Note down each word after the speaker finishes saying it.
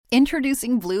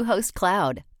Introducing Bluehost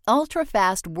Cloud,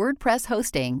 ultra-fast WordPress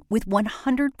hosting with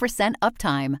 100%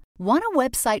 uptime. Want a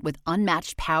website with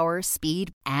unmatched power,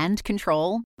 speed, and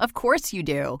control? Of course you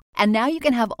do. And now you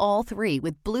can have all three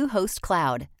with Bluehost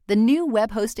Cloud, the new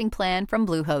web hosting plan from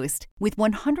Bluehost. With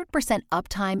 100%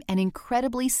 uptime and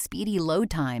incredibly speedy load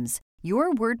times,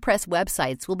 your WordPress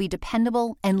websites will be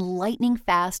dependable and lightning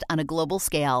fast on a global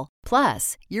scale.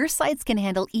 Plus, your sites can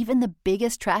handle even the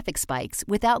biggest traffic spikes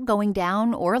without going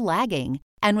down or lagging.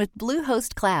 And with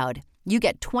Bluehost Cloud, you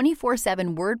get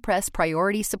 24/7 WordPress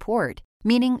priority support,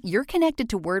 meaning you're connected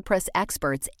to WordPress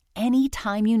experts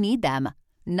anytime you need them.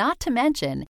 Not to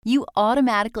mention, you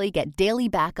automatically get daily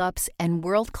backups and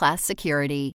world-class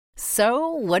security. So,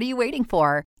 what are you waiting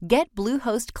for? Get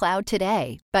Bluehost Cloud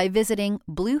today by visiting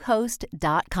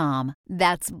Bluehost.com.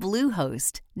 That's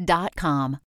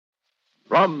Bluehost.com.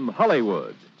 From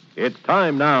Hollywood, it's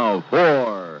time now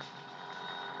for...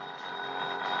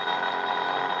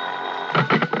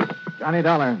 Johnny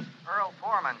Dollar. Earl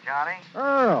Foreman, Johnny.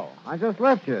 Earl, I just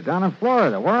left you down in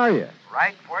Florida. Where are you?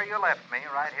 Right where you left me,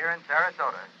 right here in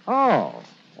Sarasota. Oh,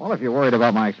 well, if you're worried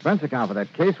about my expense account for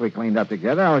that case we cleaned up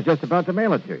together, I was just about to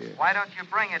mail it to you. Why don't you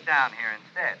bring it down here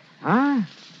instead? Huh?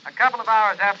 A couple of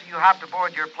hours after you hopped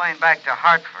aboard your plane back to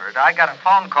Hartford, I got a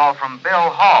phone call from Bill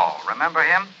Hall. Remember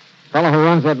him? Fellow who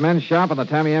runs that men's shop on the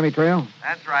Tamiami Trail?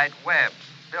 That's right, Webb's.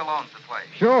 Bill owns the place.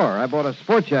 Sure. I bought a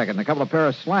sport jacket and a couple of pair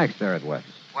of slacks there at Webb's.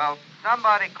 Well,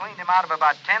 somebody cleaned him out of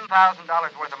about $10,000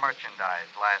 worth of merchandise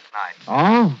last night.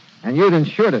 Oh? And you'd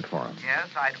insured it for him? Yes,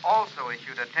 I'd also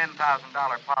issued a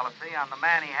 $10,000 policy on the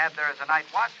man he had there as a night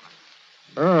watchman.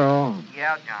 Earl.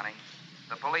 Yeah, Johnny.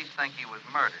 The police think he was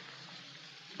murdered.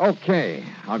 Okay.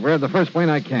 I'll grab the first plane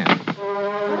I can.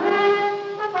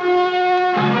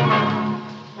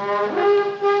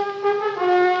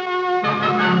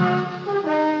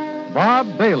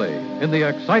 Bob Bailey in the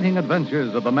exciting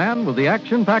adventures of the man with the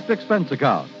action-packed expense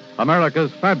account.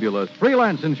 America's fabulous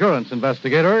freelance insurance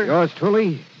investigator. Yours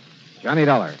truly, Johnny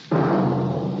Dollar.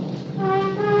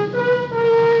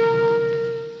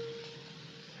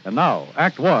 And now,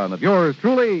 Act One of yours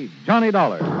truly, Johnny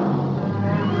Dollar.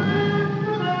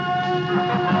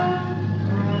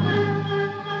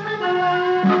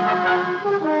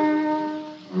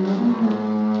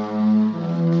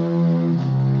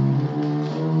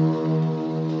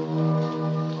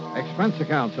 Expense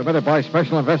account submitted by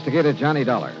Special Investigator Johnny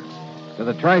Dollar to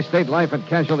the Tri-State Life and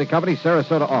Casualty Company,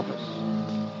 Sarasota office.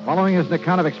 Following is an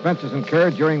account of expenses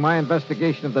incurred during my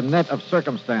investigation of the net of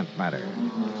circumstance matter.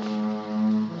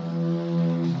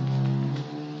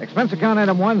 Expense account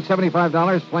item 1,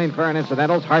 $75, plane fare and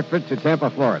incidentals, Hartford to Tampa,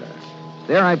 Florida.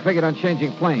 There I'd figured on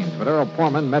changing planes, but Earl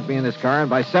Portman met me in his car, and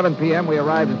by 7 p.m. we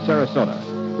arrived in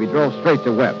Sarasota. We drove straight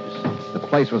to Webb's. The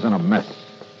place was in a mess.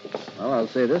 Well, I'll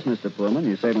say this, Mr. Pullman.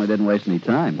 You certainly didn't waste any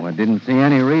time. Well, didn't see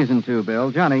any reason to,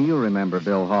 Bill. Johnny, you remember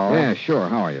Bill Hall. Yeah, sure.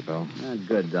 How are you, Bill? Not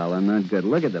good, Dollar. Not good.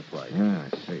 Look at the place. Yeah,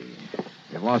 I see.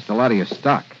 You've lost a lot of your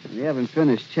stock. We haven't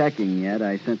finished checking yet.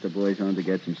 I sent the boys home to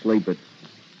get some sleep, but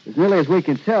as nearly as we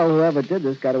can tell, whoever did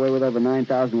this got away with over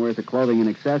 $9,000 worth of clothing and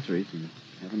accessories, and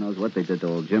heaven knows what they did to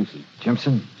old Jimson.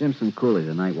 Jimson? Jimson Cooley,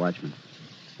 the night watchman.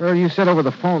 Earl, you said over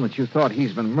the phone that you thought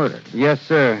he's been murdered. Yes,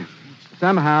 sir.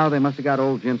 Somehow they must have got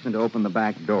old Jimson to open the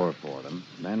back door for them.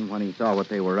 Then when he saw what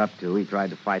they were up to, he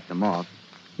tried to fight them off.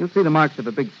 You'll see the marks of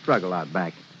a big struggle out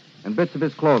back. And bits of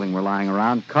his clothing were lying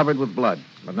around, covered with blood.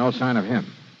 But no sign of him.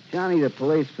 Johnny, the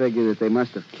police figure that they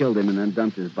must have killed him and then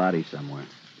dumped his body somewhere.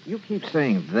 You keep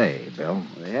saying they, Bill.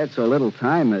 Well, they had so little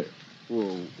time that,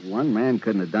 well, one man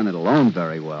couldn't have done it alone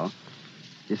very well.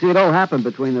 You see, it all happened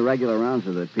between the regular rounds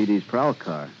of the PD's prowl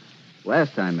car.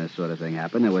 Last time this sort of thing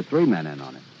happened, there were 3 men in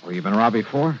on it. Well, you been robbed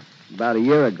before? About a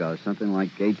year ago, something like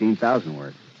 $18,000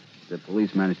 worth. The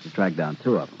police managed to track down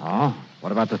 2 of them. Oh?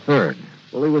 What about the third?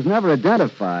 Well, he was never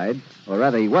identified, or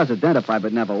rather, he was identified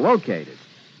but never located.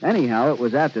 Anyhow, it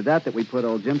was after that we put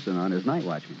old Jimson on as night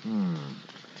watchman.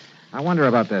 I wonder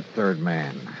about that third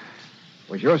man.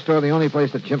 Was your store the only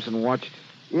place that Jimson watched?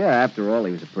 Yeah, after all,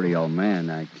 he was a pretty old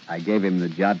man. I gave him the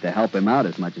job to help him out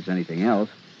as much as anything else.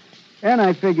 And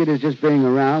I figured his just being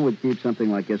around would keep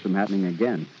something like this from happening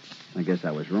again. I guess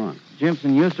I was wrong.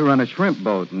 Jimson used to run a shrimp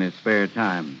boat in his spare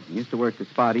time. He used to work the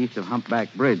spot east of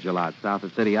Humpback Bridge a lot, south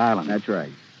of City Island. That's right.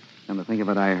 Come to think of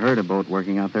it, I heard a boat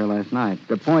working out there last night.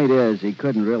 The point is, he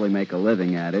couldn't really make a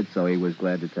living at it, so he was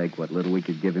glad to take what little we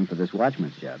could give him for this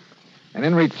watchman's job. And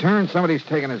in return, somebody's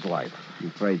taken his life. I'm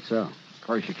afraid so. Of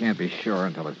course, you can't be sure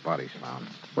until his body's found.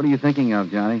 What are you thinking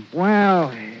of, Johnny? Well,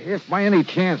 if by any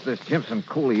chance this Jimson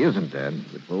Cooley isn't dead...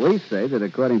 The police say that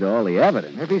according to all the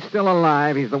evidence... If he's still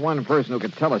alive, he's the one person who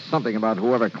could tell us something about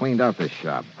whoever cleaned out this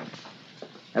shop.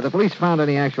 Have the police found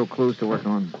any actual clues to work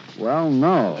on? Well,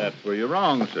 no. That's where you're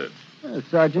wrong, sir.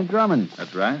 Sergeant Drummond.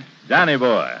 That's right. Johnny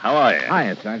boy, how are you?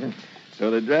 Hiya, Sergeant. So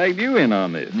they dragged you in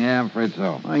on this. Yeah, I'm afraid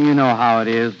so. Well, you know how it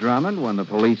is, Drummond. When the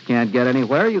police can't get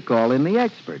anywhere, you call in the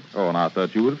experts. Oh, and I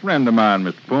thought you were a friend of mine,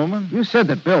 Mr. Pullman. You said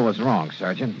that Bill was wrong,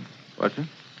 Sergeant. What, sir?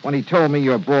 When he told me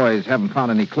your boys haven't found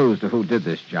any clues to who did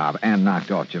this job and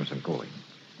knocked off Jimson Cooley.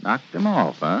 Knocked him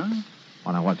off, huh?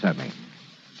 Oh, now, what's that mean?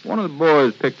 One of the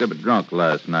boys picked up a drunk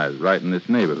last night right in this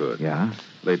neighborhood. Yeah?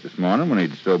 Late this morning, when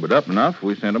he'd sobered up enough,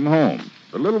 we sent him home.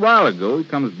 But a little while ago, he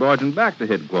comes barging back to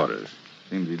headquarters.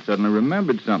 Seems he'd suddenly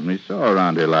remembered something he saw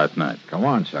around here last night. Go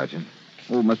on, Sergeant.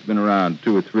 Oh, it must have been around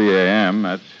 2 or 3 a.m.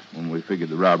 That's when we figured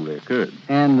the robbery occurred.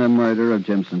 And the murder of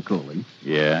Jimson Cooley.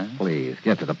 Yeah? Please,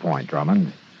 get to the point,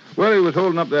 Drummond. Well, he was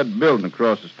holding up that building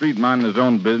across the street, minding his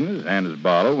own business and his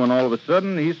bottle, when all of a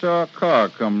sudden he saw a car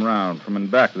come round from in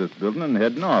back of this building and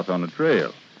head north on the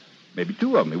trail. Maybe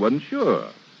 2 of them, he wasn't sure.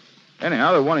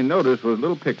 Anyhow, the one he noticed was a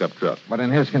little pickup truck. But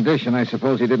in his condition, I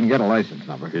suppose he didn't get a license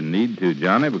number. Didn't need to,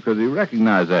 Johnny, because he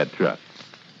recognized that truck.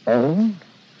 Oh?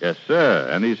 Yes, sir.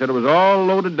 And he said it was all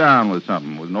loaded down with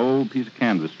something, with an old piece of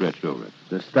canvas stretched over it.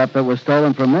 The stuff that was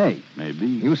stolen from me. Maybe.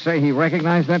 You say he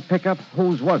recognized that pickup?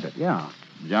 Whose was it? Yeah.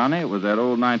 Johnny, it was that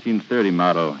old 1930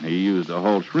 model he used to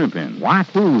haul shrimp in. What?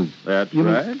 Whose? That's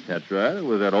right. That's right. It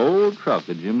was that old truck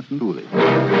of Jimson Cooley.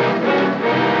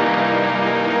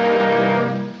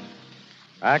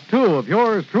 Act two of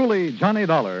yours truly, Johnny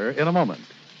Dollar, in a moment.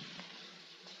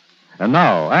 And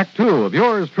now, Act two of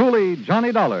yours truly,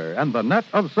 Johnny Dollar, and the net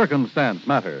of circumstance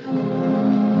matter.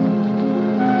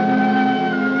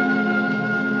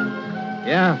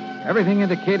 Yeah, everything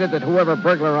indicated that whoever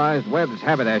burglarized Webb's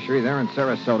haberdashery there in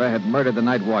Sarasota had murdered the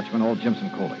night watchman, old Jimson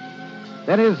Cooley.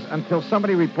 That is, until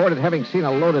somebody reported having seen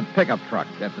a loaded pickup truck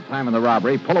at the time of the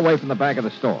robbery pull away from the back of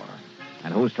the store.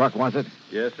 And whose truck was it?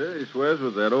 Yes, sir. He swears it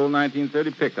was that old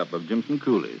 1930 pickup of Jimson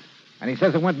Cooley's. And he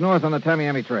says it went north on the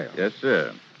Tamiami Trail. Yes,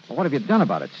 sir. Well, what have you done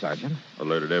about it, Sergeant?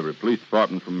 Alerted every police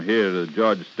department from here to the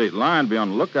Georgia state line to be on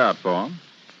the lookout for him.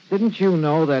 Didn't you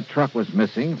know that truck was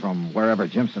missing from wherever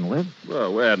Jimson lived?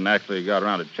 Well, we hadn't actually got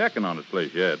around to checking on his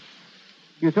place yet.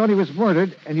 You thought he was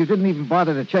murdered, and you didn't even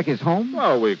bother to check his home?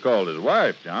 Well, we called his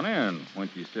wife, Johnny, and when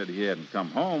she said he hadn't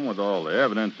come home with all the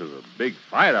evidence of a big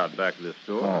fight out back of this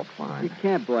store. Oh, You fine.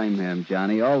 can't blame him,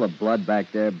 Johnny. All the blood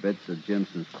back there, bits of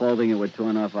Jimson's clothing that were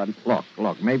torn off on.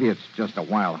 Look, maybe it's just a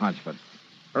wild hunch, but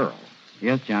Earl,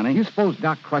 Yes, Johnny? you suppose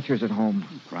Doc Crutcher's at home?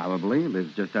 Probably.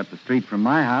 Lives just up the street from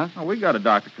my house. Oh, we got a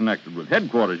doctor connected with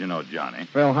headquarters, you know, Johnny.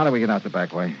 Phil, how do we get out the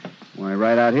back way? Why,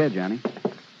 right out here, Johnny.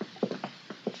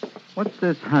 What's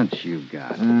this hunch you've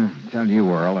got? Tell you,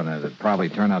 Earl, and it'd probably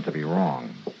turn out to be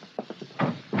wrong.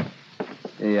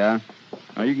 Here you are.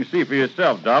 Now, you can see for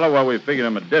yourself, Dollar, why we figured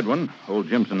him a dead one. Old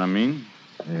Jimson, I mean.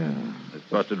 Yeah. This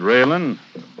busted railing,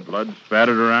 blood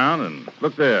spattered around, and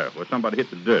look there, where somebody hit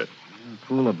the dirt. A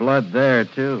pool of blood there,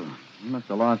 too. He must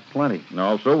have lost plenty. And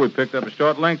also, we picked up a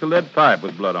short length of lead pipe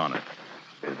with blood on it.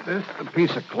 Is this the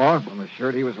piece of cloth from the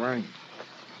shirt he was wearing?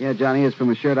 Yeah, Johnny, it's from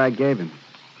a shirt I gave him.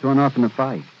 Torn off in the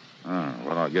fight. Oh,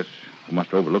 well, I guess we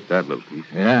must have overlooked that little piece.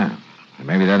 Yeah. And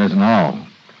maybe that isn't all.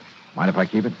 Mind if I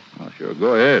keep it? Oh, sure,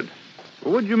 go ahead.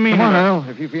 Well, what do you mean? Come on, Earl.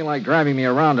 If you feel like driving me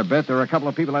around a bit, there are a couple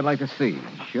of people I'd like to see.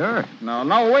 Sure.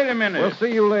 No, wait a minute. We'll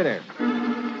see you later.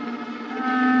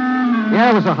 Yeah,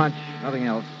 it was a hunch. Nothing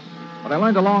else. But I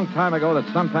learned a long time ago that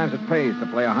sometimes it pays to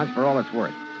play a hunch for all it's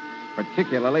worth.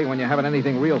 Particularly when you haven't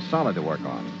anything real solid to work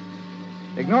on.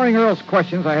 Ignoring Earl's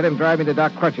questions, I had him drive me to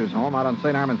Doc Crutcher's home out on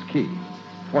St. Armand's Key.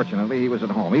 Fortunately, he was at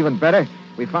home. Even better,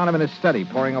 we found him in his study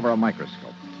poring over a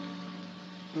microscope.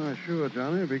 Oh, sure,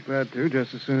 Johnny. I'd be glad to,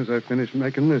 just as soon as I finish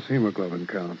making this hemoglobin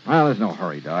count. Well, there's no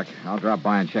hurry, Doc. I'll drop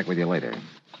by and check with you later.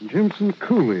 Jimson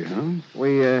Cooley, huh?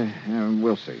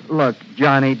 We'll see. Look,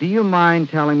 Johnny, do you mind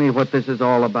telling me what this is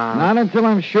all about? Not until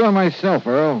I'm sure myself,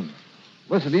 Earl.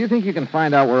 Listen, do you think you can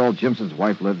find out where old Jimson's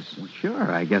wife lives? Well,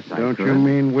 sure, I guess I Don't could. you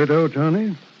mean widow,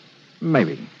 Johnny?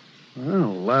 Maybe.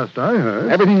 Well, last I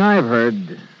heard. Everything I've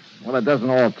heard, well, it doesn't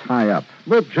all tie up.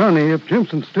 But, Johnny, if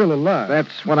Jimson's still alive...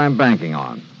 That's what I'm banking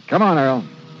on. Come on, Earl.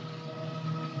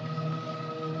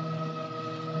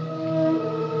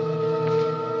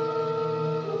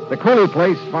 The Cooley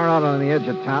place, far out on the edge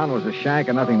of town, was a shack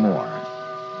and nothing more.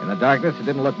 In the darkness, it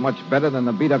didn't look much better than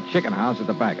the beat-up chicken house at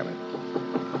the back of it.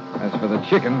 As for the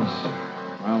chickens,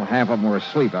 well, half of them were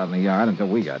asleep out in the yard until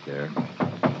we got there.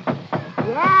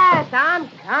 Yes, I'm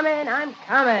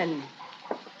coming.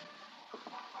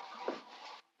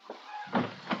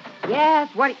 Yes,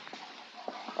 what...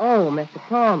 Oh, Mr.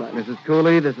 Pullman. Mrs.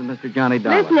 Cooley, this is Mr. Johnny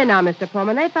Dollar. Listen here now, Mr.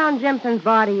 Pullman. They found Jimson's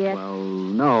body yet? Well,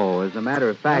 no. As a matter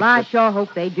of fact... Well, I sure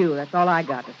hope they do. That's all I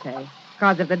got to say.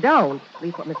 Because if they don't, at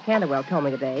least what Miss Canterwell told me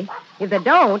today, if they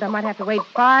don't, I might have to wait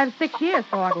 5-6 years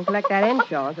before I can collect that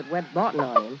insurance that Webb's bought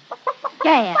on him.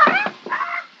 Gad!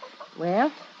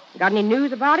 Well, got any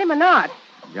news about him or not?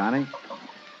 Johnny?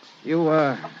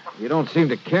 You don't seem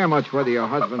to care much whether your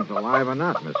husband's alive or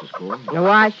not, Mrs. Cooley. Now,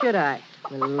 why should I?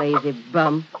 You lazy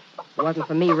bum. If it wasn't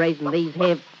for me raising these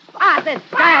heads. I said,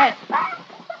 Gad!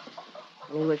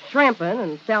 When he was shrimping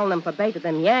and selling them for bait to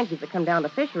them Yankees that come down to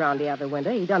fish around the other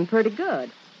winter, he done pretty good.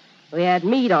 We had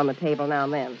meat on the table now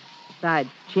and then, besides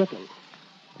chicken.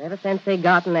 But ever since they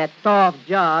gotten that soft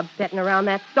job sitting around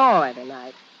that store every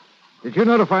night. Did you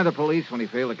notify the police when he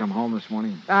failed to come home this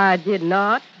morning? I did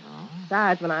not. No?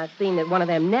 Besides, when I seen that one of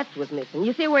them nets was missing.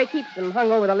 You see where he keeps them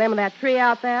hung over the limb of that tree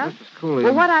out there? Mrs. Cooley...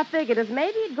 Well, what I figured is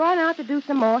maybe he'd gone out to do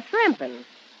some more shrimping.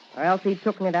 Or else he'd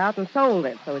taken it out and sold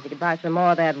it so as he could buy some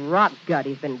more of that rot gut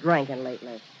he's been drinking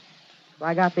lately. So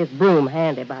I got this broom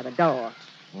handy by the door.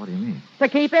 What do you mean? To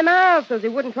keep him out so he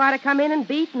wouldn't try to come in and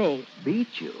beat me.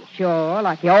 Beat you? Sure,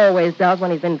 like he always does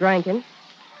when he's been drinking.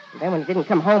 And then when he didn't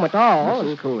come home at all,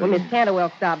 Mrs. Cooley. when Miss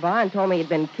Canterwell stopped by and told me he'd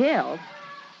been killed.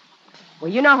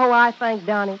 Well, you know who I think,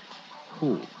 Donnie?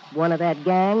 Who? One of that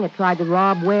gang that tried to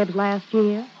rob Webb's last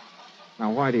year.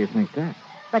 Now, why do you think that?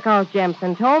 Because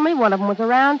Jimson told me one of them was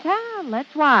around town.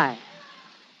 That's why.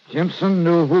 Jimson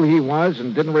knew who he was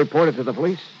and didn't report it to the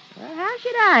police? Well, how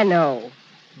should I know?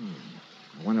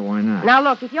 I wonder why not. Now,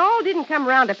 look, if you all didn't come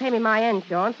around to pay me my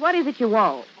insurance, what is it you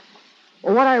want?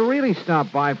 Well, what I really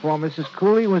stopped by for, Mrs.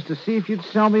 Cooley, was to see if you'd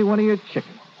sell me one of your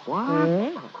chickens. What?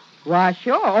 Yeah. Why,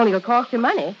 sure. Only it'll cost you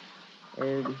money.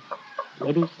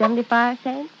 Maybe 75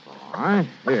 cents? All right.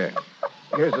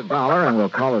 Here's $1, and we'll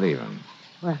call it even.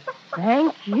 Well,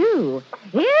 thank you.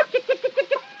 Here, chick, chick, chick, chick,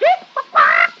 chick, chick.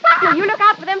 Here, you look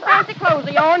out for them fancy clothes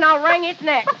of yours, and I'll wring its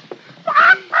neck.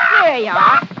 There you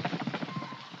are.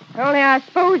 Only I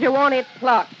suppose you want it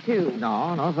plucked, too.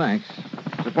 No, thanks.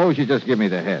 Suppose you just give me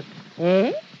the head.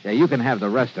 Eh? Yeah, you can have the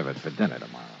rest of it for dinner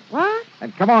tomorrow. What?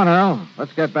 And come on, Earl.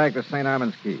 Let's get back to St.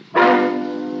 Armand's Key.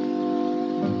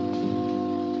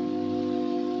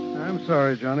 I'm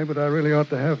sorry, Johnny, but I really ought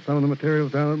to have some of the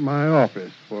materials down at my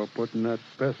office for putting that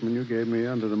specimen you gave me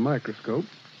under the microscope.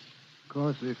 Of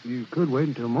course, if you could wait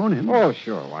until morning. Oh,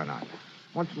 sure, why not?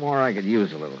 Once more, I could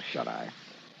use a little shut-eye.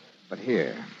 But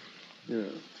here. Yeah.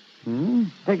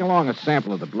 Take along a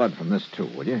sample of the blood from this, too,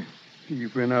 will you?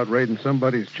 You've been out raiding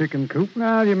somebody's chicken coop?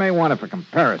 Well, you may want it for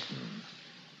comparison.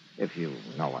 If you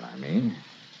know what I mean.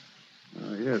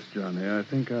 Yes, Johnny, I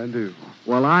think I do.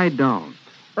 Well, I don't.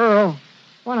 Earl,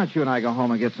 why don't you and I go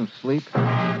home and get some sleep?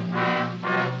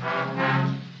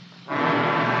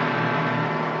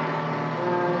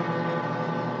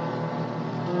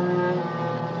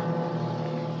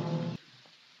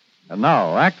 And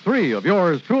now, Act 3 of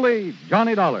yours truly,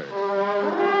 Johnny Dollar.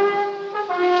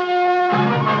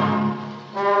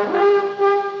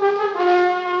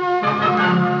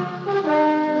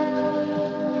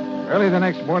 Early the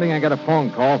next morning, I got a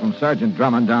phone call from Sergeant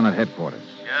Drummond down at headquarters.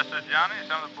 Yes, sir, Johnny.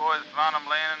 Some of the boys found him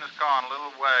laying in his car on a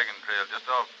little wagon trail just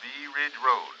off Bee Ridge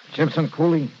Road. Jimson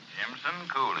Cooley? Jimson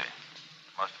Cooley.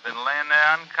 Must have been laying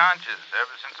there unconscious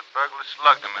ever since a burglar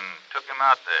slugged him and took him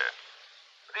out there.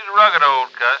 But he's a rugged old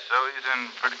cuss, so he's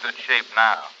in pretty good shape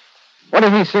now. What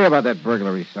did he say about that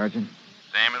burglary, Sergeant?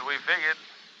 Same as we figured.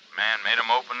 Man made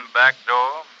him open the back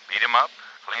door, beat him up,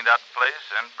 cleaned out the place,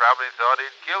 and probably thought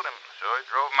he'd killed him. So he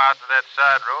drove him out to that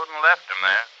side road and left him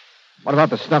there. What about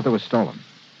the stuff that was stolen?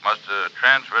 Must have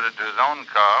transferred it to his own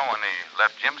car when he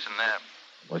left Jimson there.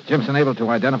 Was Jimson able to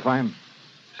identify him?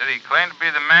 Said he claimed to be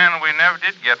the man we never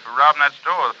did get for robbing that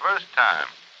store the first time.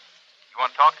 You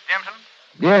want to talk to Jimson?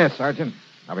 Yes, Sergeant.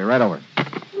 I'll be right over.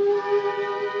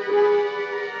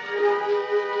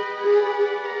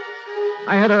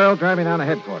 I had Earl drive me down to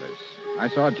headquarters. I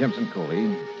saw Jimson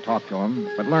Cooley, talked to him,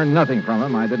 but learned nothing from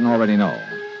him I didn't already know.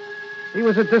 He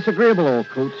was a disagreeable old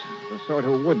coot, the sort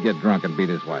who would get drunk and beat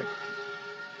his wife.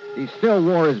 He still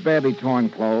wore his badly torn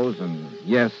clothes, and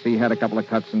yes, he had a couple of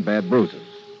cuts and bad bruises.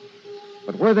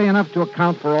 But were they enough to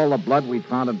account for all the blood we'd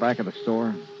found in back of the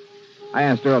store? I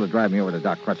asked Earl to drive me over to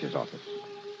Doc Crutch's office.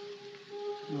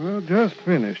 Well, just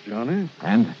finished, Johnny.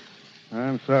 And?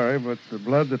 I'm sorry, but the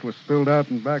blood that was spilled out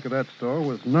in back of that store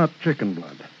was not chicken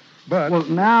blood. But... Well,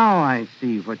 now I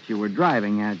see what you were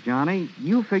driving at, Johnny.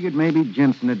 You figured maybe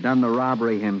Jimson had done the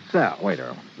robbery himself. Wait,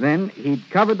 Earl. Then he'd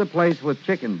covered the place with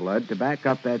chicken blood to back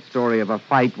up that story of a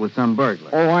fight with some burglar.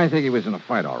 Oh, I think he was in a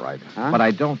fight, all right. Huh? But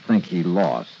I don't think he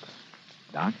lost.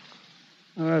 Doc?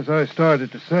 As I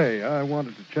started to say, I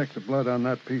wanted to check the blood on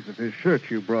that piece of his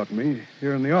shirt you brought me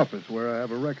here in the office where I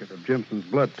have a record of Jimson's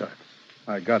blood type.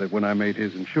 I got it when I made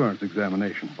his insurance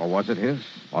examination. Or was it his?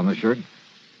 On the shirt?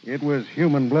 It was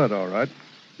human blood, all right,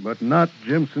 but not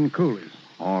Jimson Cooley's.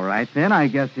 All right, then. I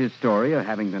guess his story of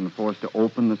having been forced to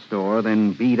open the store,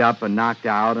 then beat up and knocked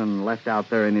out and left out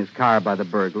there in his car by the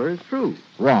burglar is true.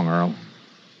 Wrong, Earl.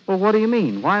 Well, what do you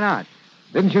mean? Why not?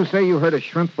 Didn't you say you heard a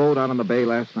shrimp boat out on the bay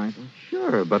last night?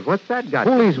 Sure, but what's that got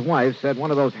Cooley's wife said one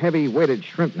of those heavy-weighted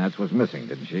shrimp nets was missing,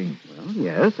 didn't she? Well,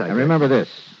 yes, I And remember this.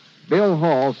 Bill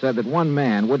Hall said that one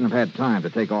man wouldn't have had time to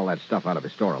take all that stuff out of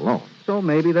his store alone. So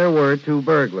maybe there were two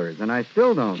burglars, and I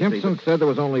still don't Jimson said there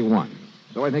was only one,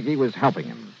 so I think he was helping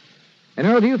him. And,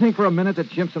 Earl, do you think for a minute that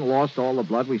Jimson lost all the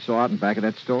blood we saw out in back of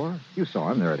that store? You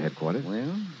saw him there at headquarters.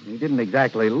 Well, he didn't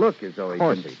exactly look as though he Of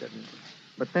course did. he didn't.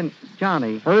 But then,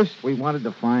 Johnny... First, we wanted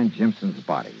to find Jimson's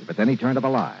body, but then he turned up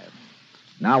alive.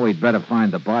 Now we'd better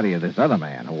find the body of this other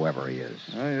man, whoever he is.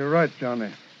 You're right, Johnny.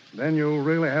 Then you'll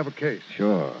really have a case.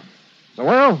 Sure. So,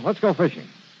 Earl, let's go fishing.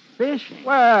 Fishing?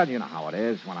 Well, you know how it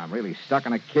is. When I'm really stuck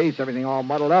in a case, everything all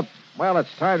muddled up, well,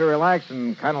 it's time to relax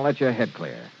and kind of let your head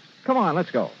clear. Come on, let's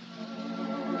go.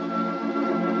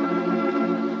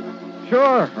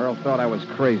 Sure, Earl thought I was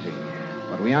crazy,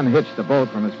 but we unhitched the boat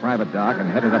from his private dock and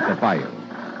headed up the bayou.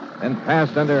 Then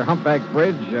passed under Humpback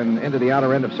Bridge and into the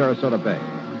outer end of Sarasota Bay,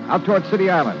 out toward City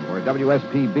Island, where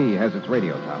WSPB has its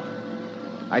radio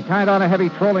tower. I tied on a heavy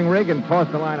trolling rig and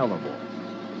tossed the line overboard.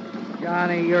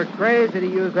 Johnny, you're crazy to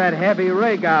use that heavy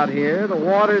rig out here. The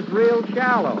water's real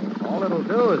shallow. All it'll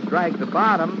do is drag the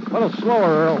bottom. A little slower,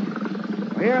 Earl.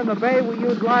 Here in the bay, we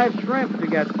use live shrimp to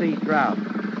get sea trout.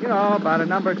 You know, about a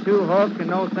number 2 hook and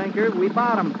no sinker, we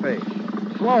bottom fish.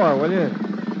 Slower, will you?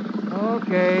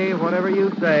 Okay, whatever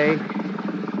you say.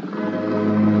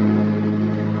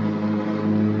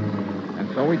 And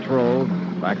so we trolled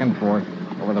back and forth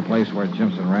over the place where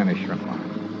Jimson ran his shrimp line.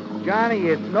 Johnny,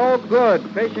 it's no good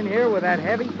fishing here with that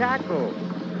heavy tackle.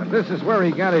 If this is where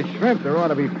he got his shrimp, there ought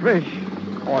to be fish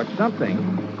or something.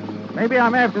 Maybe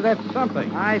I'm after that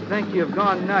something. I think you've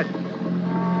gone nuts.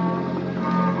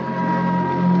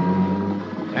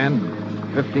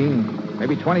 10, 15,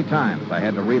 maybe 20 times I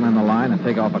had to reel in the line and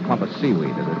take off a clump of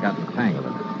seaweed that had gotten tangled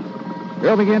in it.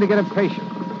 Bill began to get impatient.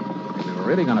 If we were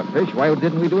really going to fish, why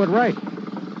didn't we do it right?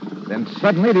 Then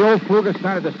suddenly the old fluger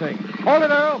started to sing. Hold it,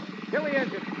 Earl. Kill the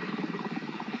engine.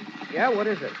 Yeah, what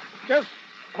is it? Just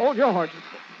hold your horses.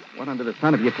 What under the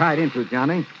sun have you tied into,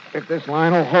 Johnny? If this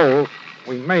line will hold,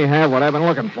 we may have what I've been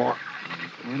looking for.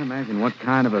 I can't imagine what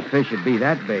kind of a fish would be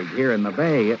that big here in the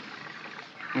bay.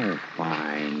 Oh,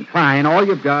 fine. Fine. All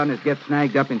you've done is get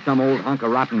snagged up in some old hunk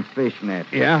of rotten fish net.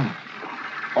 Yeah.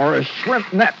 Or a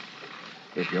shrimp net.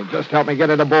 If you'll just help me get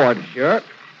it aboard. Sure.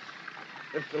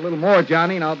 Just a little more,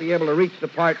 Johnny, and I'll be able to reach the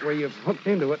part where you've hooked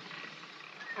into it.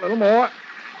 A little more.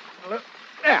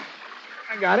 There.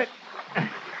 I got it.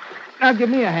 Now give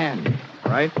me a hand.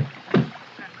 Right?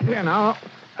 Here now.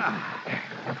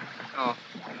 Oh,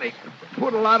 they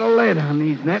put a lot of lead on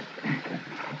these nets.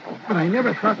 But I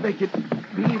never thought they could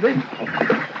be this.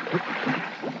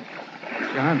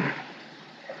 John,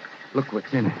 look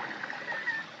what's in it.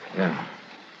 Yeah.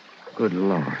 Good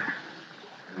Lord.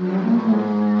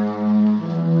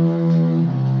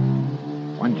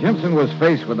 When Jimson was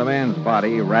faced with the man's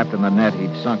body wrapped in the net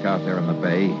he'd sunk out there in the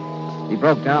bay, he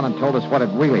broke down and told us what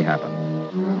had really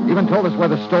happened. Even told us where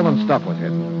the stolen stuff was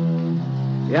hidden.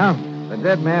 Yeah, the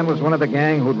dead man was one of the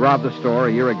gang who'd robbed the store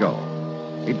a year ago.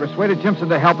 He'd persuaded Jimson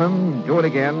to help him, do it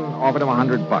again, offered him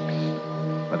 $100.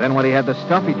 But then when he had the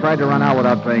stuff, he tried to run out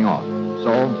without paying off.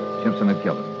 So, Jimson had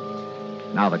killed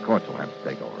him. Now the courts will have to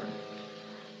take over.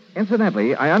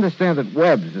 Incidentally, I understand that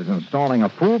Webb's is installing a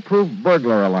foolproof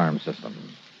burglar alarm system.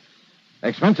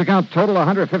 Expense account total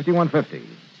 $151.50.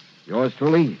 Yours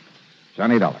truly,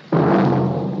 Johnny Dollar.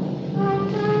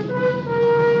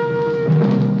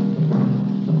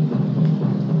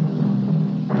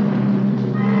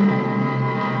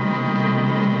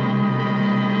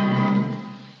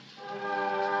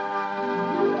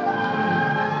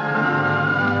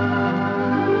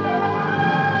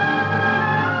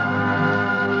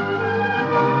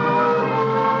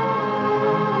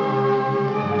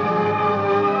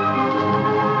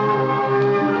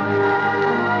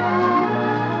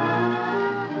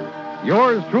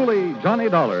 Yours truly, Johnny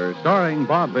Dollar, starring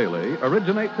Bob Bailey,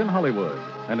 originates in Hollywood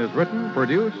and is written,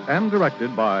 produced, and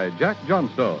directed by Jack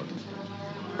Johnstone.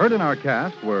 Heard in our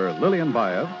cast were Lillian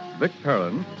Baev, Vic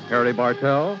Perrin, Harry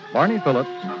Bartell, Barney Phillips,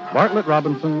 Bartlett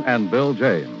Robinson, and Bill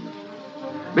James.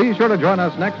 Be sure to join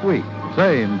us next week,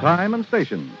 same time and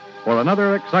station, for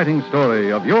another exciting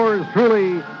story of yours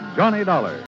truly, Johnny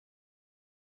Dollar.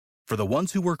 For the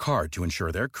ones who work hard to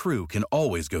ensure their crew can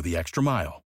always go the extra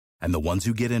mile, and the ones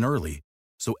who get in early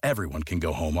so everyone can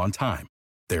go home on time,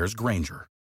 there's Grainger,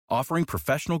 offering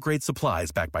professional-grade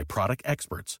supplies backed by product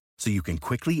experts so you can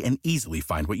quickly and easily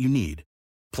find what you need.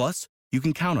 Plus, you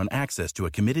can count on access to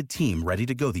a committed team ready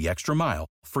to go the extra mile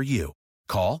for you.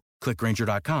 Call, click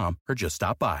Grainger.com, or just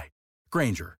stop by.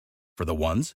 Grainger, for the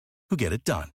ones who get it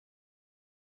done.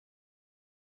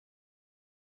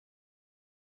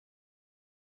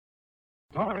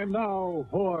 Time now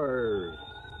for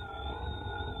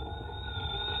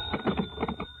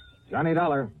Johnny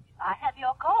Dollar. I have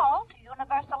your call to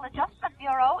Universal Adjustment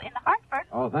Bureau in Hartford.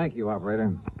 Oh, thank you,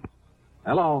 operator.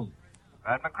 Hello.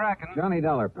 Pat McCracken. Johnny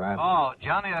Dollar, Pat. Oh,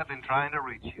 Johnny, I've been trying to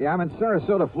reach you. Yeah, I'm in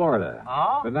Sarasota, Florida.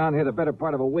 Oh? Been down here the better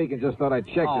part of a week and just thought I'd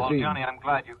check to see... Johnny, I'm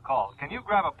glad you called. Can you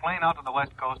grab a plane out to the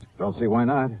West Coast? Don't see why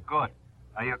not. Good.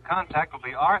 Your contact will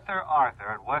be Arthur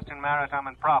at Western Maritime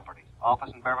and Property,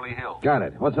 office in Beverly Hills. Got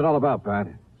it. What's it all about, Pat?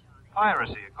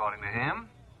 Piracy, according to him.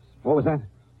 What was that?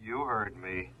 You heard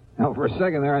me. Now, for a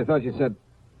second there, I thought you said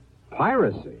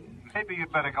piracy. Maybe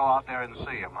you'd better go out there and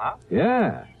see him, huh?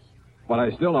 Yeah, but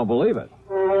I still don't believe it.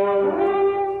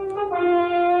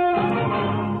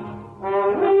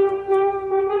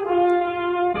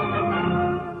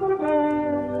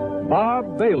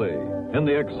 Bob Bailey in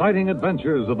the exciting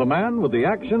adventures of the man with the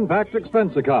action-packed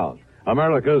expense account.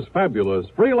 America's fabulous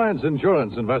freelance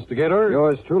insurance investigator.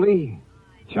 Yours truly,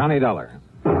 Johnny Dollar.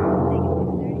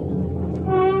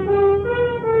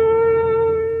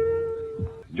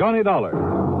 Johnny Dollar.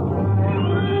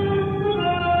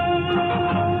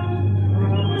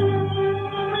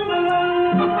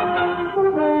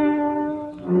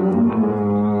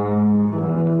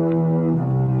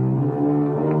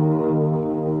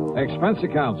 Expense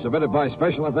account submitted by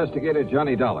Special Investigator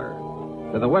Johnny Dollar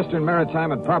to the Western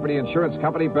Maritime and Property Insurance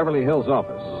Company, Beverly Hills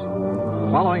office.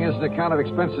 Following is an account of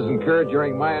expenses incurred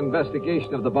during my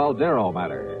investigation of the Baldero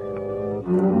matter.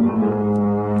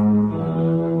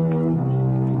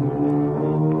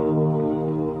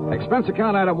 Expense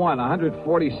account item 1,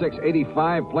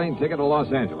 $146.85, plane ticket to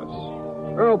Los Angeles.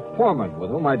 Earl Poorman, with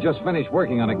whom I just finished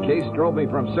working on a case, drove me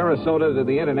from Sarasota to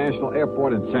the International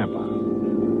Airport in Tampa.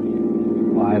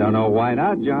 I don't know why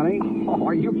not, Johnny. Oh,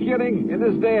 are you kidding? In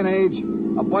this day and age,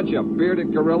 a bunch of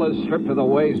bearded gorillas stripped to the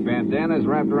waist, bandanas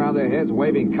wrapped around their heads,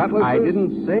 waving cutlasses. I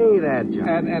didn't say that,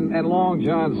 Johnny. And Long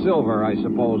John Silver, I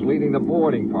suppose, leading the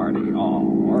boarding party.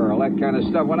 Oh, Earl, that kind of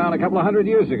stuff went on a couple of 100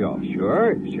 years ago.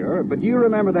 Sure. But do you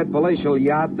remember that palatial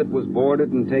yacht that was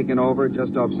boarded and taken over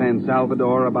just off San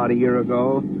Salvador about a year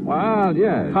ago? Well,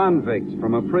 yes. Convicts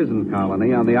from a prison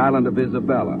colony on the island of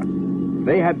Isabella.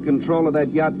 They had control of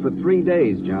that yacht for 3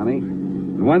 days, Johnny.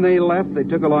 And when they left, they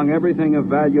took along everything of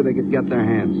value they could get their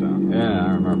hands on. Yeah,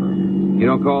 I remember. You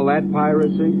don't call that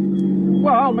piracy?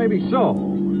 Well, maybe so.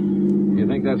 You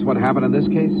think that's what happened in this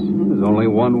case? There's only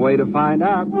one way to find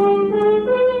out.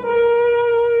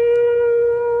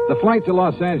 The flight to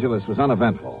Los Angeles was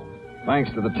uneventful.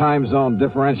 Thanks to the time zone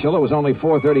differential, it was only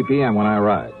 4:30 p.m. when I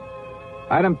arrived.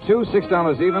 Item 2,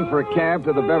 $6 even for a cab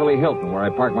to the Beverly Hilton, where I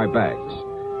parked my bags.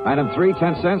 Item 3,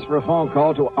 10 cents for a phone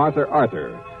call to Arthur,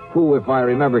 who, if I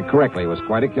remember correctly, was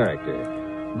quite a character.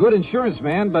 Good insurance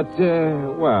man, but,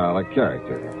 a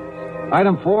character.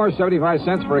 Item 4, 75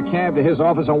 cents for a cab to his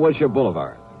office on Wilshire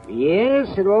Boulevard.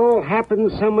 Yes, it all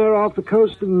happened somewhere off the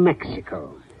coast of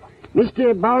Mexico.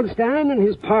 Mr. Baldstein and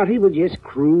his party were just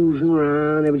cruising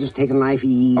around. They were just taking life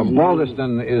easy.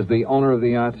 Balderston is the owner of the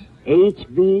yacht?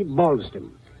 H.V.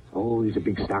 Balderston. Oh, he's a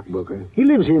big stockbroker. He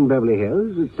lives here in Beverly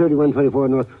Hills at 3124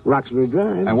 North Roxbury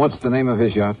Drive. And what's the name of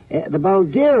his yacht? The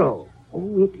Baldero.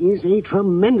 Oh, it is a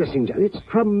tremendous thing. It's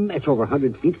over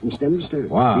 100 feet from stem to stern.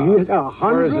 Wow. It's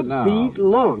 100 Where is it now? feet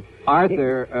long.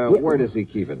 Arthur, where does he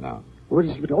keep it now? Where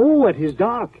does he keep it? Oh, at his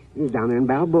dock. He's down there in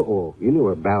Balboa. Oh, you know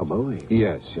where Balboa is.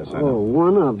 Yes, I know. Oh,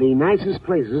 one of the nicest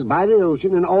places by the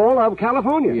ocean in all of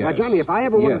California. Yes. Now, Johnny, if I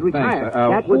ever wanted to retire,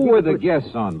 that who would were be the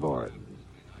guests on board?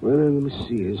 Well, let me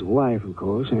see. His wife, of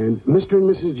course, and Mr. and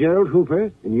Mrs. Gerald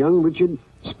Hooper, and young Richard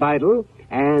Spidel,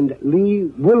 and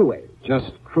Lee Woolway.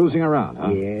 Just cruising around,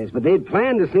 huh? Yes, but they'd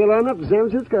planned to sail on up to San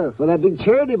Francisco for that big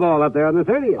charity ball up there on the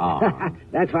 30th. Oh.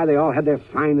 That's why they all had their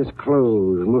finest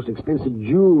clothes and most expensive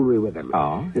jewelry with them.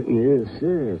 Oh? Yes,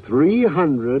 sir.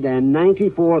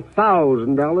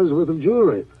 $394,000 worth of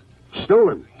jewelry.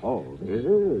 Stolen. Oh.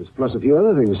 Yes, plus a few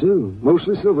other things, too.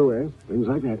 Mostly silverware, things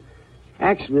like that.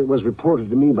 Actually, it was reported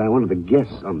to me by one of the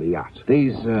guests on the yacht.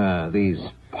 These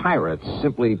pirates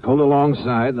simply pulled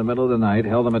alongside in the middle of the night,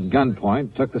 held them at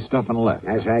gunpoint, took the stuff, and left.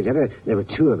 That's right. There were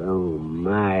two of them. Oh,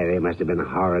 my, they must have been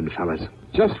horrid fellas.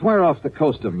 Just where off the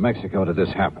coast of Mexico did this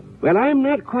happen? Well, I'm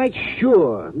not quite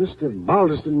sure. Mr.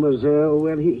 Balderston was,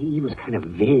 he was kind of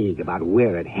vague about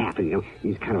where it happened. You know,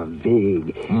 he's kind of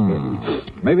vague.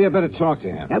 Maybe I better talk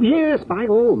to him. Yes, by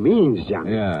all means, John.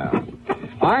 Yeah.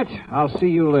 Art, I'll see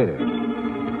you later.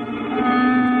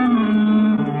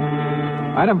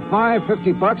 Item 5,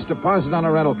 $50 deposit on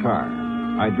a rental car.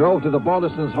 I drove to the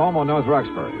Baldersons' home on North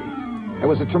Roxbury. It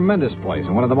was a tremendous place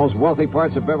in one of the most wealthy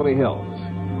parts of Beverly Hills.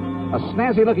 A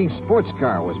snazzy-looking sports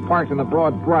car was parked in the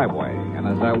broad driveway, and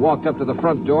as I walked up to the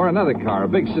front door, another car, a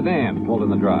big sedan, pulled in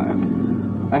the drive.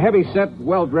 A heavy-set,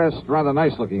 well-dressed, rather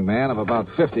nice-looking man of about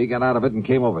 50 got out of it and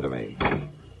came over to me.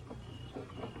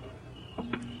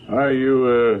 Are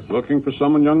you looking for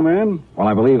someone, young man? Well,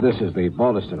 I believe this is the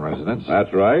Balderston residence.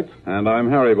 That's right. And I'm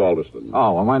Harry Balderston.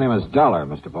 Oh, well, my name is Dollar,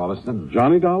 Mr. Balderston.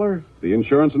 Johnny Dollar? The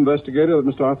insurance investigator that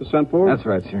Mr. Arthur sent for? That's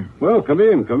right, sir. Well, come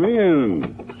in.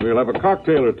 We'll have a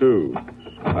cocktail or two.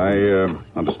 I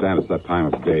understand it's that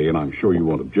time of day, and I'm sure you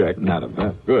won't object. Not a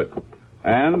bit. Good.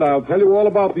 And I'll tell you all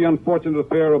about the unfortunate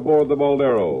affair aboard the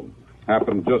Baldero.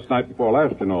 Happened just night before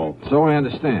last, you know. So I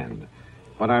understand.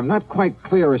 But I'm not quite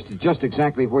clear as to just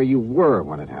exactly where you were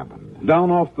when it happened.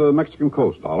 Down off the Mexican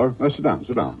coast, Dollar. Sit down.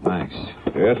 Thanks.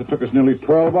 Yes, it took us nearly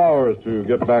 12 hours to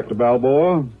get back to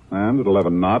Balboa. And at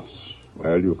 11 knots,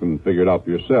 well, you can figure it out for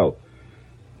yourself.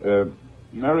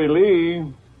 Mary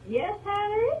Lee. Yes,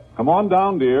 Harry? Come on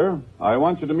down, dear. I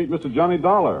want you to meet Mr. Johnny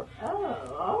Dollar.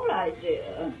 Oh, all right,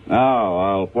 dear. Now,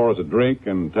 I'll pour us a drink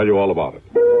and tell you all about it.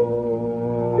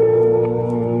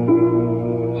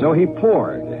 So he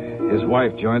poured. His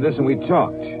wife joined us, and we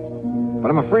talked. But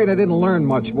I'm afraid I didn't learn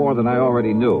much more than I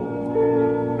already knew.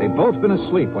 They'd both been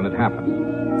asleep when it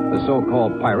happened. The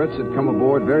so-called pirates had come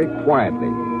aboard very quietly.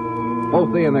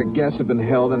 Both they and their guests had been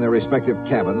held in their respective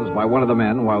cabins by one of the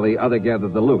men while the other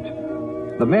gathered the loot.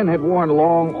 The men had worn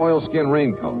long oilskin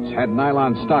raincoats, had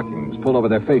nylon stockings pulled over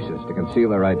their faces to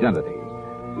conceal their identity.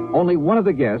 Only one of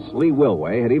the guests, Lee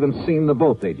Wilway, had even seen the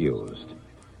boat they'd used.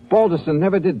 Balderston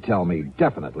never did tell me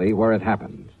definitely where it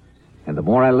happened. And the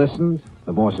more I listened,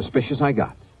 the more suspicious I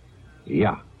got.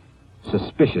 Yeah,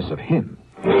 suspicious of him.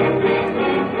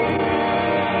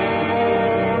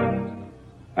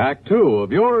 Act 2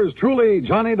 of yours truly,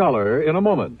 Johnny Dollar, in a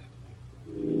moment.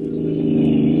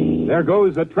 There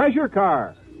goes a treasure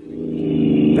car.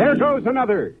 There goes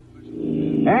another.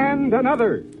 And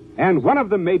another. And one of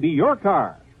them may be your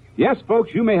car. Yes,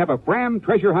 folks, you may have a Fram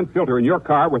treasure hunt filter in your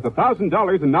car worth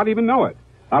 $1,000 and not even know it.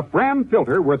 A Fram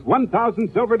filter worth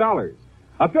 1,000 silver dollars.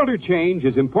 A filter change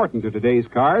is important to today's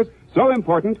cars, so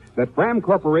important that Fram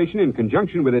Corporation, in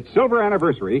conjunction with its silver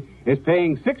anniversary, is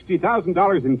paying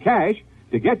 $60,000 in cash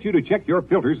to get you to check your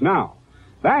filters now.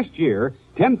 Last year,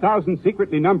 10,000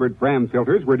 secretly numbered Fram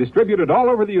filters were distributed all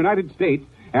over the United States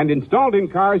and installed in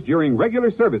cars during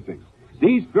regular servicing.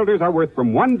 These filters are worth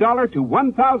from $1 to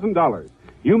 $1,000.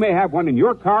 You may have one in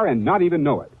your car and not even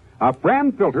know it. A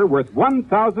Fram filter worth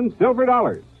 1,000 silver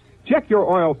dollars. Check your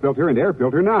oil filter and air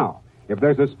filter now. If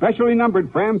there's a specially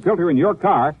numbered Fram filter in your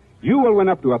car, you will win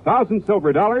up to 1,000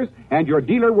 silver dollars, and your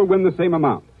dealer will win the same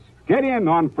amount. Get in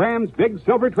on Fram's big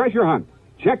silver treasure hunt.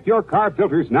 Check your car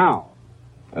filters now.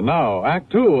 And now,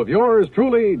 Act 2 of yours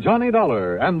truly, Johnny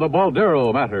Dollar and the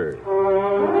Baldero matter.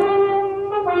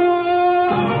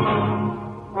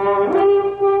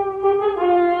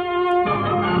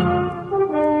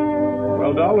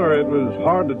 Well, Dollar, it was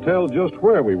hard to tell just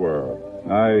where we were.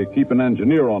 I keep an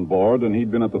engineer on board, and he'd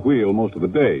been at the wheel most of the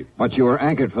day. But you were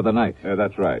anchored for the night.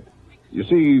 That's right. You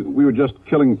see, we were just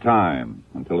killing time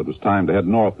until it was time to head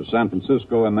north to San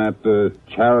Francisco and that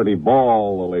charity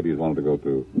ball the ladies wanted to go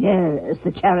to. Yes,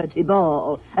 the charity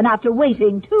ball. And after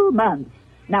waiting 2 months.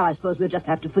 Now I suppose we'll just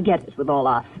have to forget it with all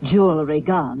our jewelry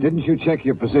gone. Didn't you check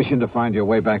your position to find your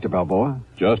way back to Balboa?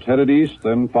 Just headed east,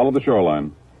 then followed the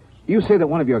shoreline. You say that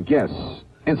one of your guests...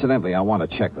 Incidentally, I want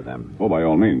to check with them. Oh, by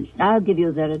all means. I'll give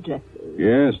you their addresses.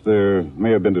 Yes, there may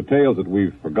have been details that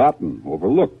we've forgotten,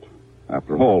 overlooked.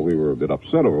 After all, we were a bit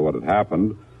upset over what had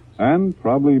happened, and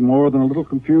probably more than a little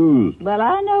confused. Well,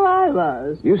 I know I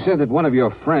was. You said that one of your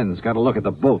friends got a look at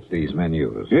the boat these men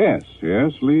used. Yes.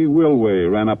 Lee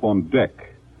Wilway ran up on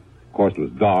deck. Of course, it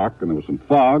was dark and there was some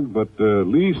fog, but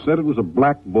Lee said it was a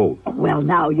black boat. Well,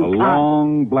 now you can't... A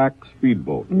long black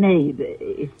speedboat.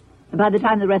 Maybe. By the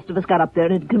time the rest of us got up there,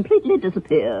 it had completely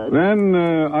disappeared. Then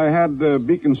I had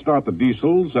Beacon start the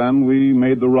diesels, and we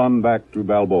made the run back to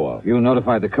Balboa. You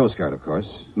notified the Coast Guard, of course.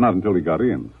 Not until we got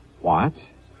in. What?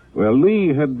 Well,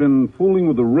 Lee had been fooling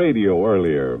with the radio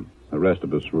earlier. The rest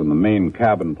of us were in the main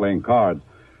cabin playing cards.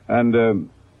 And,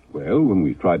 when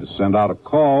we tried to send out a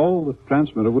call, the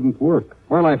transmitter wouldn't work.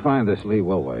 Where'll I find this Lee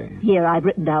Wilway? Here, I've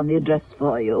written down the address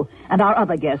for you. And our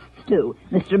other guests, too.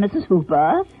 Mr. and Mrs.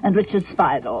 Hooper and Richard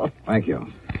Spidel. Thank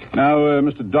you. Now,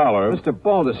 Mr. Dollar... Mr.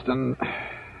 Balderston...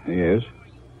 Yes?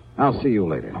 I'll see you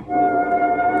later.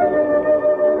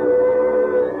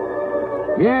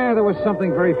 Yeah, there was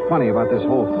something very funny about this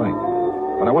whole thing.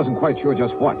 But I wasn't quite sure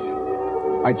just what.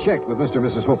 I checked with Mr. and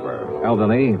Mrs. Hooper.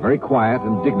 Elderly, very quiet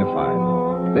and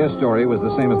dignified. Their story was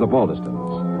the same as the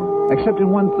Balderstons. Except in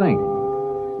one thing.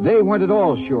 They weren't at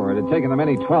all sure it had taken them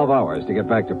any 12 hours to get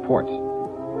back to port.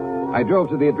 I drove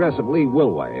to the address of Lee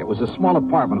Wilway. It was a small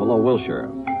apartment below Wilshire.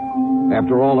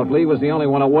 After all, if Lee was the only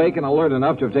one awake and alert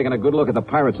enough to have taken a good look at the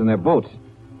pirates in their boat.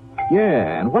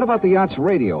 Yeah, and what about the yacht's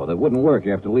radio that wouldn't work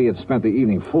after Lee had spent the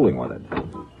evening fooling with it?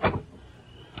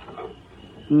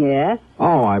 Yes?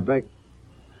 Oh, I beg...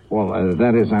 Well,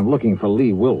 that is, I'm looking for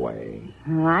Lee Wilway.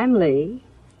 I'm Lee.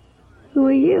 Who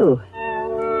are you?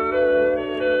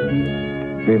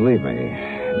 Believe me,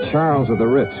 Charles of the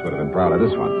Ritz would have been proud of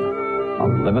this one. A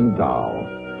living doll.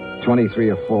 23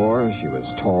 or 4, she was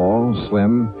tall,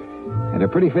 slim, and her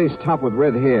pretty face topped with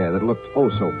red hair that looked oh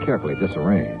so carefully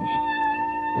disarranged.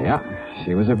 Yeah,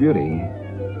 she was a beauty.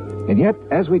 And yet,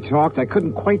 as we talked, I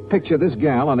couldn't quite picture this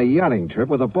gal on a yachting trip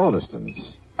with the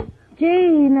Balderstons.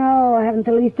 Gee, no, I haven't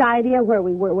the least idea where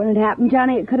we were when it happened,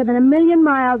 Johnny. It could have been a million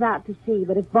miles out to sea,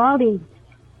 but if Baldy...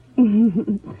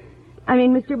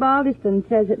 Mr. Balderston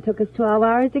says it took us 12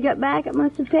 hours to get back. It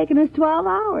must have taken us 12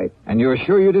 hours. And you're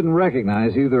sure you didn't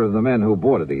recognize either of the men who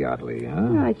boarded the yacht, Lee, huh?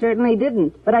 No, I certainly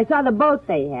didn't. But I saw the boat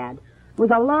they had. It was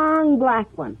a long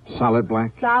black one. Solid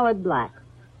black? Solid black.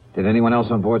 Did anyone else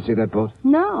on board see that boat?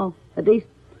 No. At least,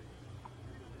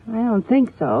 I don't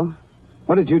think so.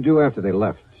 What did you do after they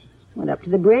left? Went up to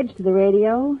the bridge, to the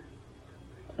radio.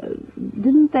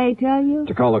 Didn't they tell you?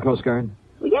 To call the Coast Guard?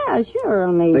 Well, yeah, sure,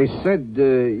 only... They said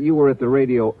you were at the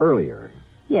radio earlier.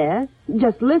 Yes,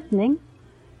 just listening.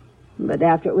 But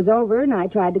after it was over and I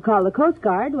tried to call the Coast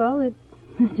Guard, well, it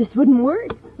just wouldn't work.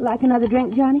 Like another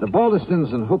drink, Johnny? The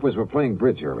Balderstons and Hoopers were playing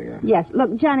bridge earlier. Yes.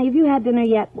 Look, Johnny, have you had dinner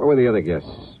yet? Where were the other guests?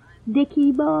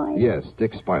 Dickie boy? Yes,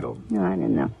 Dick Spidel. No, I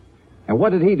don't know. And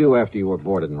what did he do after you were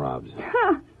boarded and robbed?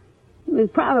 He was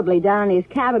probably down in his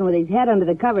cabin with his head under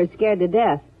the covers, scared to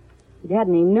death. If he had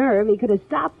any nerve, he could have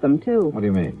stopped them, too. What do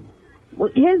you mean? Well,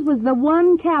 his was the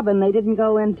one cabin they didn't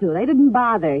go into. They didn't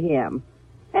bother him.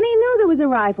 And he knew there was a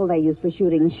rifle they used for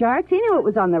shooting sharks. He knew it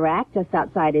was on the rack just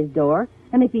outside his door.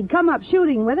 And if he'd come up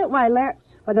shooting with it, why,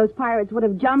 those pirates would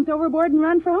have jumped overboard and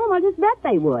run for home. I'll just bet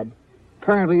they would.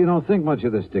 Apparently you don't think much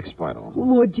of this Dick Spidel.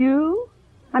 Would you?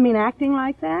 Acting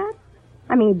like that?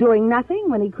 Doing nothing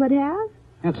when he could have?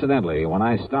 Incidentally, when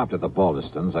I stopped at the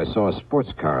Balderstons, I saw a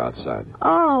sports car outside.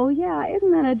 Oh, yeah.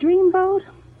 Isn't that a dreamboat?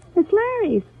 It's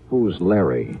Larry's. Who's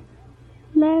Larry?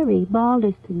 Larry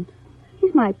Balderston.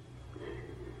 He's my...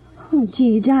 Oh,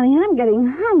 gee, Johnny, I'm getting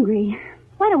hungry.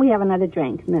 Why don't we have another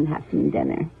drink and then have some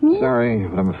dinner? Sorry,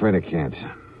 but I'm afraid I can't.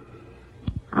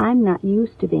 I'm not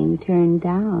used to being turned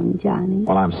down, Johnny.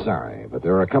 Well, I'm sorry, but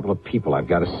there are a couple of people I've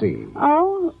got to see.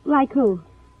 Oh, like who?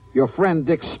 Your friend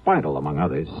Dick Spidel, among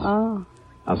others. Oh.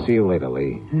 I'll see you later,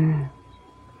 Lee.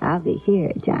 I'll be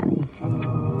here, Johnny.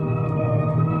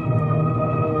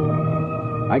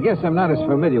 I guess I'm not as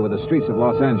familiar with the streets of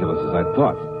Los Angeles as I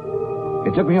thought.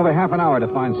 It took me over half an hour to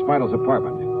find Spidel's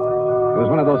apartment. It was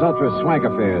one of those ultra-swank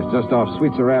affairs just off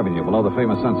Sweetser Avenue below the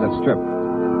famous Sunset Strip.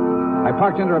 I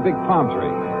parked under a big palm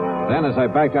tree. Then, as I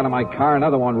backed out of my car,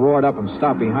 another one roared up and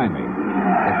stopped behind me.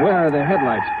 The glare of the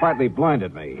headlights partly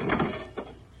blinded me.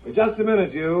 Just a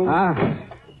minute, you. Huh?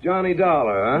 Johnny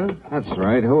Dollar, huh? That's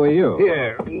right. Who are you?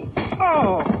 Here.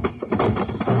 Oh!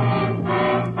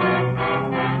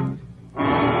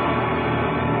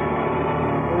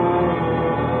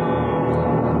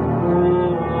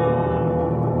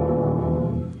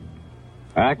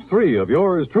 Act 3 of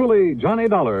yours truly, Johnny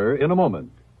Dollar, in a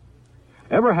moment.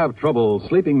 Ever have trouble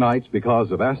sleeping nights because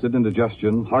of acid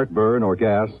indigestion, heartburn, or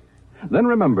gas? Then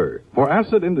remember, for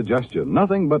acid indigestion,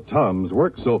 nothing but Tums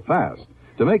works so fast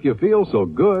to make you feel so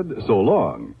good so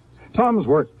long. Tums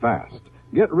work fast.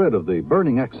 Get rid of the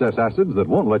burning excess acids that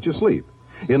won't let you sleep.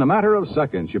 In a matter of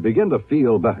seconds, you begin to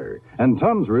feel better, and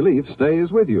Tums relief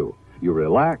stays with you. You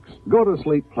relax, go to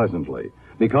sleep pleasantly,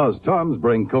 because Tums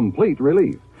bring complete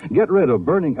relief. Get rid of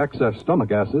burning excess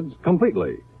stomach acids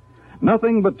completely.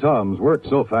 Nothing but Tums work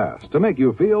so fast to make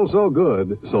you feel so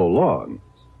good so long.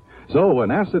 So when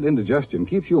acid indigestion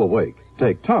keeps you awake,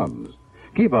 take Tums.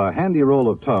 Keep a handy roll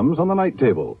of Tums on the night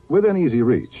table within easy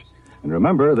reach. And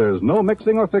remember, there's no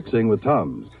mixing or fixing with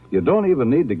Tums. You don't even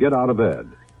need to get out of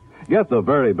bed. Get the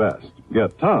very best.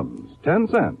 Get Tums, 10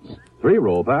 cents.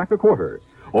 3-roll pack, a quarter.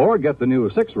 Or get the new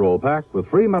 6-roll pack with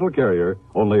free metal carrier,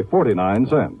 only 49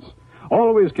 cents.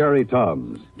 Always carry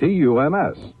Tums,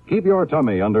 T-U-M-S. Keep your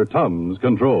tummy under Tums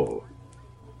control.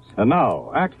 And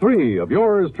now, Act 3 of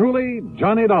yours truly,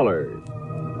 Johnny Dollar.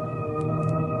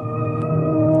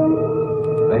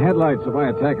 The headlights of my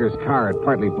attacker's car had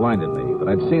partly blinded me, but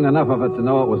I'd seen enough of it to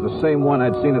know it was the same one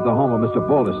I'd seen at the home of Mr.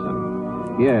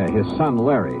 Balderston. Yeah, his son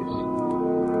Larry's.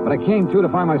 But I came to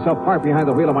find myself parked behind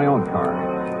the wheel of my own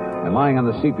car. And lying on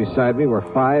the seat beside me were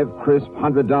 5 crisp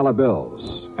 $100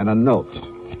 bills and a note.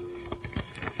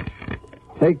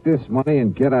 Take this money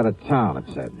and get out of town, it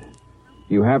said.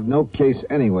 You have no case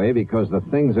anyway because the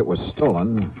things that were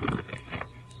stolen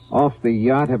off the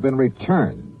yacht have been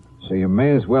returned. So you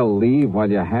may as well leave while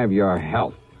you have your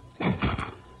health.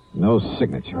 No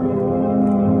signature.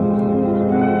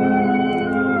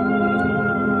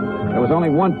 There was only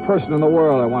one person in the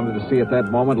world I wanted to see at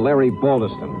that moment, Larry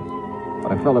Balderston.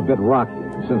 But I felt a bit rocky.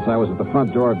 Since I was at the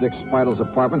front door of Dick Spidle's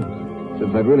apartment,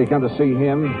 since I'd really come to see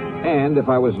him, and if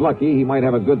I was lucky, he might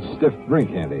have a good stiff drink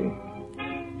handy.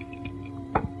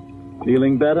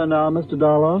 Feeling better now, Mr.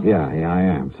 Dollar? Yeah, I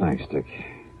am. Thanks, Dick.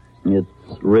 It's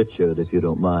Richard, if you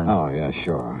don't mind. Oh, yeah,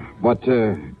 sure. But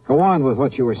go on with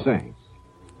what you were saying.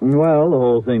 Well, the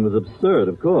whole thing was absurd,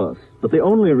 of course. But the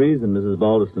only reason Mrs.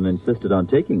 Balderston insisted on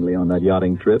taking Lee on that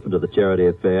yachting trip and to the charity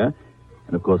affair,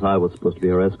 and of course I was supposed to be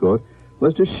her escort,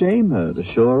 was to shame her, to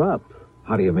show her up.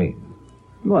 How do you mean?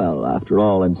 Well, after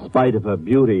all, in spite of her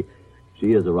beauty,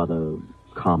 she is a rather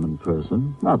common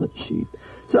person, rather cheap.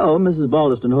 So Mrs.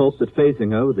 Balderston hoped that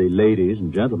facing her with the ladies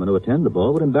and gentlemen who attend the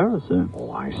ball would embarrass her.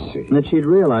 Oh, I see. And that she'd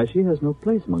realize she has no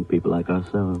place among people like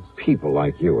ourselves. People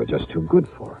like you are just too good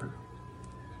for her.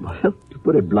 Well, to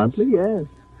put it bluntly, yes.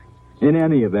 In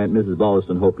any event, Mrs.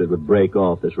 Balderston hoped it would break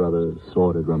off this rather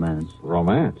sordid romance.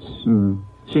 Romance?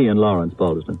 She and Lawrence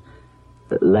Balderston.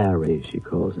 Larry, she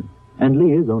calls him. And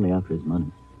Lee is only after his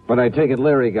money. But I take it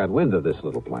Larry got wind of this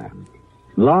little plan.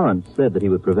 Lawrence said that he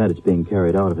would prevent its being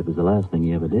carried out if it was the last thing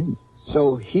he ever did.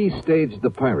 So he staged the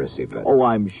piracy bet. Oh,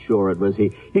 I'm sure it was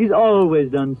he. He's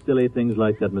always done silly things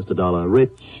like that, Mr. Dollar.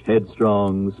 Rich,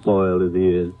 headstrong, spoiled as he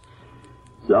is.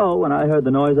 So when I heard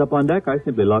the noise up on deck, I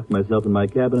simply locked myself in my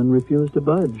cabin and refused to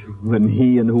budge when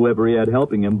he and whoever he had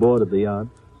helping him boarded the yacht.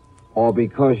 All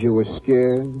because you were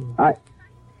scared? I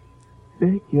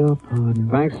beg your pardon.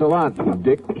 Thanks a lot,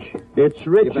 Dick. It's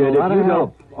Richard. You've been a lot of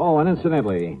help. Oh, and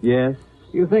incidentally... Yes?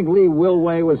 You think Lee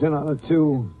Wilway was in on it,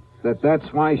 too?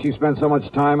 That's why she spent so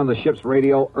much time on the ship's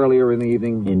radio earlier in the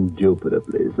evening?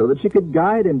 Indubitably, so that she could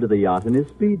guide him to the yacht in his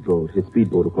speedboat. His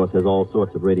speedboat, of course, has all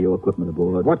sorts of radio equipment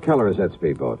aboard. What color is that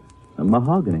speedboat? A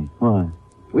mahogany. Why?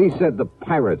 Lee said the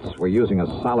pirates were using a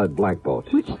solid black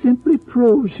boat. Which simply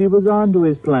proves she was onto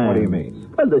his plan. What do you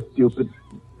mean? Well,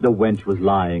 the wench was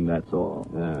lying, that's all.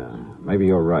 Maybe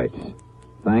you're right.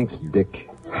 Thanks, Dick.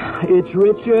 It's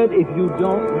Richard, if you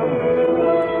don't know.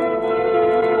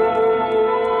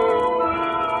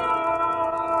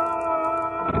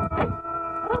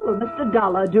 Oh, Mr.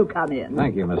 Dollar, do come in.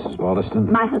 Thank you, Mrs. Balderston.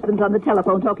 My husband's on the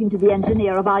telephone talking to the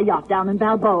engineer of our yacht down in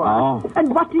Balboa. Oh.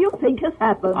 And what do you think has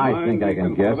happened? I think I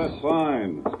can guess. That's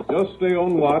fine. Just stay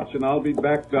on watch, and I'll be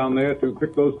back down there to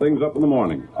pick those things up in the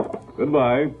morning.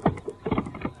 Goodbye.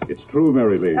 It's true,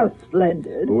 Mary Lee. Oh,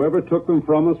 splendid. Whoever took them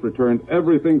from us returned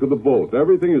everything to the boat.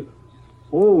 Everything is...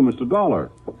 Oh, Mr. Dollar.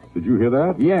 Did you hear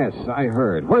that? Yes, I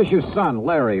heard. Where's your son,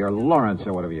 Larry, or Lawrence,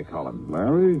 or whatever you call him?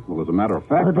 Larry? Well, as a matter of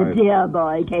fact, Oh, the dear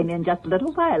boy came in just a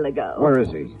little while ago. Where is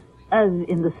he?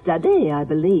 In the study, I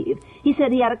believe. He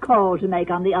said he had a call to make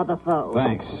on the other phone.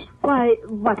 Thanks. Why,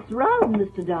 what's wrong,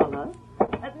 Mr. Dollar?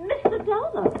 Mr.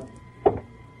 Dollar?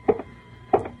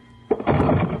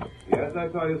 Yes,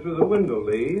 I saw you through the window,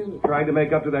 Lee, trying to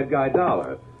make up to that guy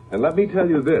Dollar. And let me tell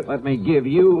you this. Let me give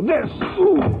you this.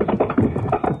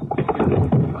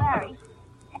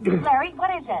 Larry,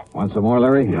 what is it? Want some more,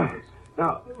 Larry?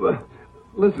 Now,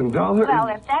 listen, Dollar. Well,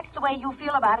 if that's the way you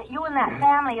feel about it, you and that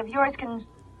family of yours can...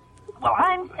 Well,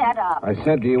 I'm fed up. I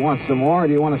said, do you want some more, or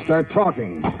do you want to start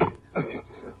talking?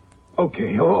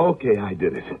 Okay, I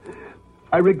did it.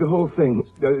 I rigged the whole thing,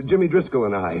 Jimmy Driscoll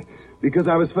and I, because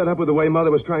I was fed up with the way Mother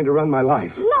was trying to run my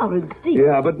life. Lawrence, dear.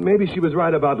 Yeah, but maybe she was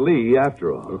right about Lee,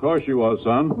 after all. Of course she was,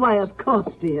 son. Why, of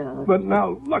course, dear. But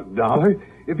now, look, Dollar,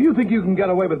 if you think you can get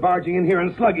away with barging in here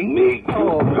and slugging me...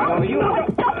 Oh, you...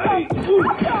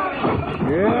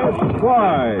 Yes,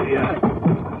 why?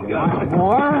 You want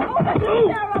more?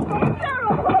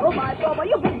 Oh, my God,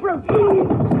 you big brute.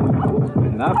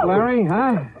 Enough, Larry,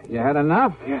 huh? You had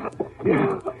enough? Yeah.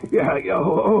 Yeah,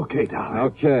 okay, darling.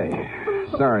 Okay.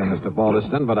 Sorry, Mr.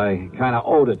 Balderston, but I kind of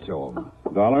owed it to him.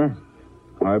 Dollar,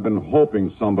 I've been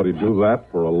hoping somebody'd do that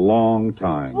for a long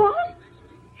time. What?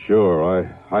 Sure,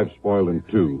 I've spoiled him,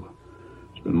 too.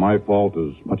 It's been my fault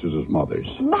as much as his mother's.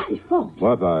 My fault?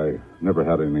 But I never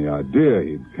had any idea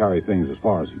he'd carry things as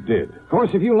far as he did. Of course,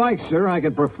 if you like, sir, I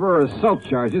could prefer assault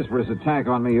charges for his attack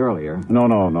on me earlier. No,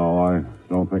 I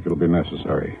don't think it'll be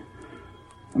necessary.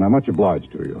 And I'm much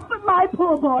obliged to you. But my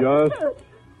poor boy... Just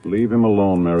leave him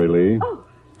alone, Mary Lee. Oh.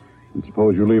 And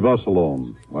suppose you leave us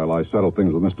alone while I settle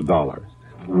things with Mr. Dollar.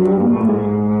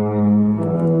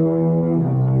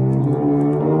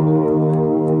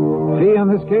 Fee on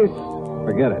this case?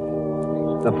 Forget it.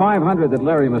 The $500 that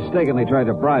Larry mistakenly tried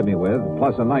to bribe me with,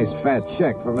 plus a nice fat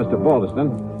check for Mr.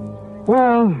 Balderston.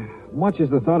 Well, much as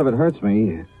the thought of it hurts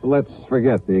me, let's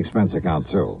forget the expense account,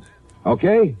 too.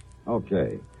 Okay?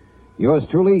 Okay. Yours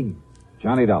truly,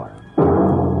 Johnny Dollar.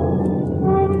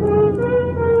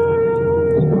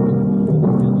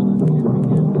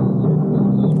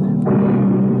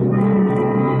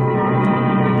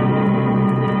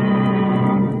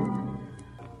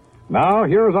 Now,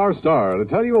 here's our star to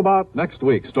tell you about next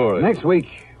week's story. Next week?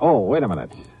 Oh, wait a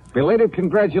minute. Belated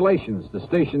congratulations to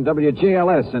station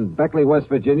WJLS in Beckley, West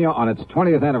Virginia on its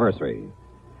 20th anniversary.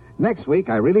 Next week,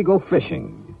 I really go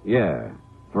fishing. Yeah,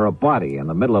 for a body in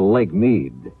the middle of Lake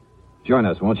Mead. Join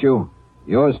us, won't you?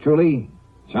 Yours truly,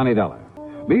 Johnny Dollar.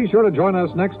 Be sure to join us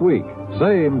next week,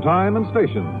 same time and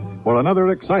station, for another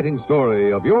exciting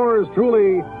story of yours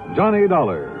truly, Johnny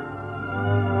Dollar.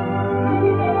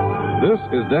 This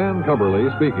is Dan Cubberly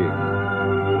speaking.